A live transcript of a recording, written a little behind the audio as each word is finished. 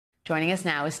Joining us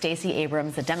now is Stacey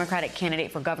Abrams, the Democratic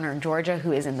candidate for governor in Georgia,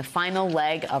 who is in the final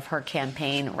leg of her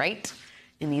campaign right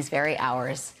in these very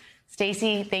hours.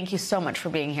 Stacey, thank you so much for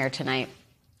being here tonight.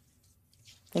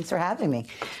 Thanks for having me.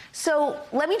 So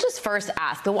let me just first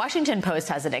ask, the Washington Post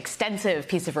has an extensive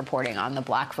piece of reporting on the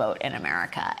black vote in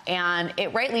America, and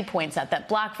it rightly points out that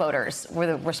black voters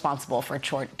were responsible for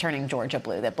turning Georgia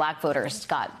blue, that black voters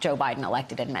got Joe Biden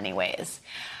elected in many ways.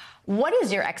 What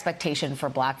is your expectation for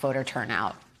black voter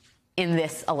turnout in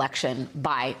this election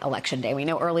by Election Day? We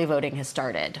know early voting has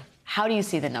started. How do you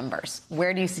see the numbers?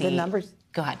 Where do you see the numbers?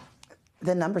 Go ahead.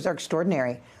 The numbers are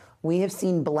extraordinary. We have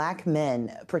seen black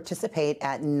men participate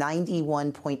at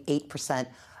 91.8%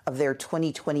 of their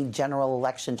 2020 general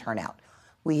election turnout.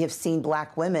 We have seen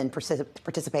black women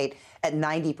participate at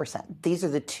 90%. These are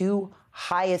the two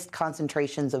highest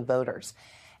concentrations of voters.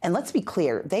 And let's be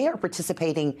clear, they are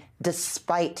participating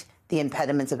despite the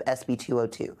impediments of SB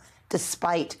 202,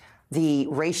 despite the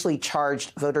racially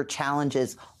charged voter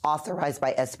challenges authorized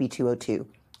by SB 202,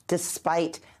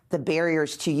 despite the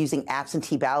barriers to using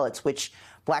absentee ballots, which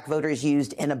black voters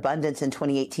used in abundance in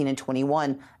 2018 and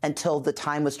 21 until the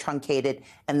time was truncated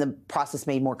and the process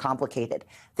made more complicated.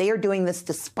 They are doing this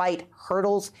despite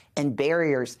hurdles and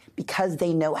barriers because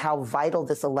they know how vital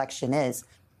this election is.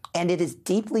 And it is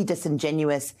deeply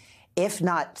disingenuous, if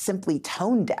not simply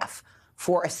tone deaf,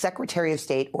 for a Secretary of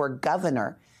State or a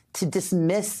governor to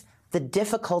dismiss the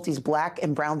difficulties black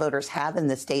and brown voters have in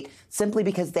this state simply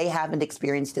because they haven't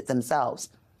experienced it themselves.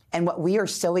 And what we are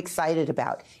so excited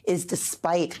about is,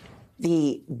 despite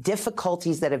the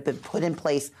difficulties that have been put in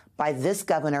place by this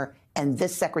governor and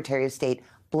this Secretary of State,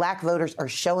 black voters are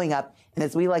showing up, and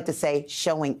as we like to say,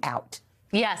 showing out.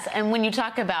 Yes, and when you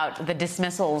talk about the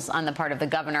dismissals on the part of the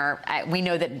governor, we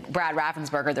know that Brad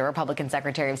Raffensperger, the Republican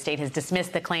Secretary of State, has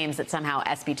dismissed the claims that somehow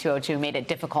SB 202 made it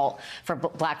difficult for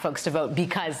black folks to vote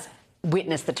because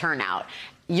witness the turnout.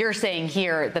 You're saying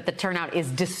here that the turnout is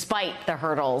despite the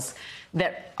hurdles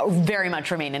that very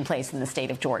much remain in place in the state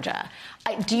of Georgia.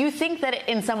 Do you think that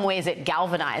in some ways it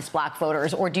galvanized black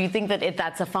voters, or do you think that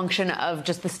that's a function of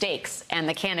just the stakes and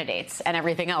the candidates and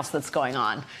everything else that's going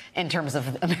on in terms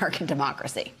of American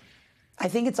democracy? I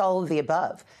think it's all of the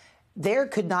above. There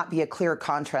could not be a clearer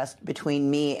contrast between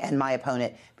me and my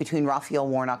opponent, between Raphael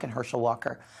Warnock and Herschel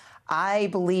Walker. I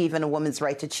believe in a woman's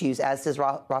right to choose, as does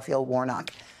Raphael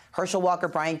Warnock. Herschel Walker,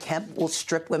 Brian Kemp will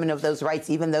strip women of those rights,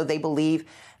 even though they believe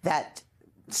that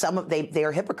they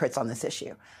are hypocrites on this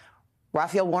issue.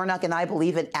 Raphael Warnock and I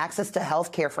believe in access to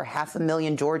health care for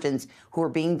 500,000 Georgians who are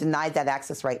being denied that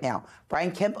access right now.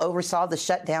 Brian Kemp oversaw the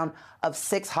shutdown of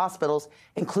 6 hospitals,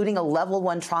 including a level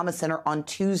 1 trauma center on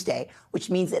Tuesday, which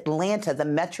means Atlanta, the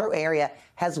metro area,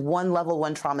 has 1 level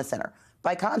 1 trauma center.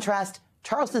 By contrast,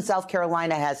 Charleston, South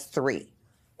Carolina has 3.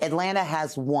 Atlanta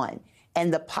has 1.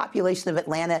 And the population of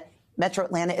Atlanta, Metro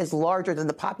Atlanta, is larger than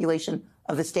the population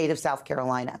of the state of South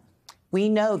Carolina. We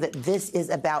know that this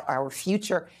is about our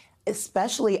future,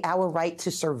 especially our right to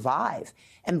survive.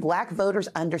 And black voters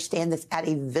understand this at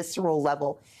a visceral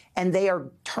level. And they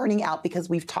are turning out, because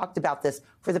we've talked about this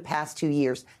for the past 2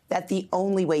 years, that the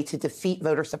only way to defeat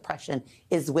voter suppression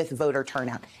is with voter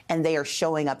turnout. And they are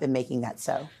showing up and making that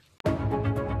so.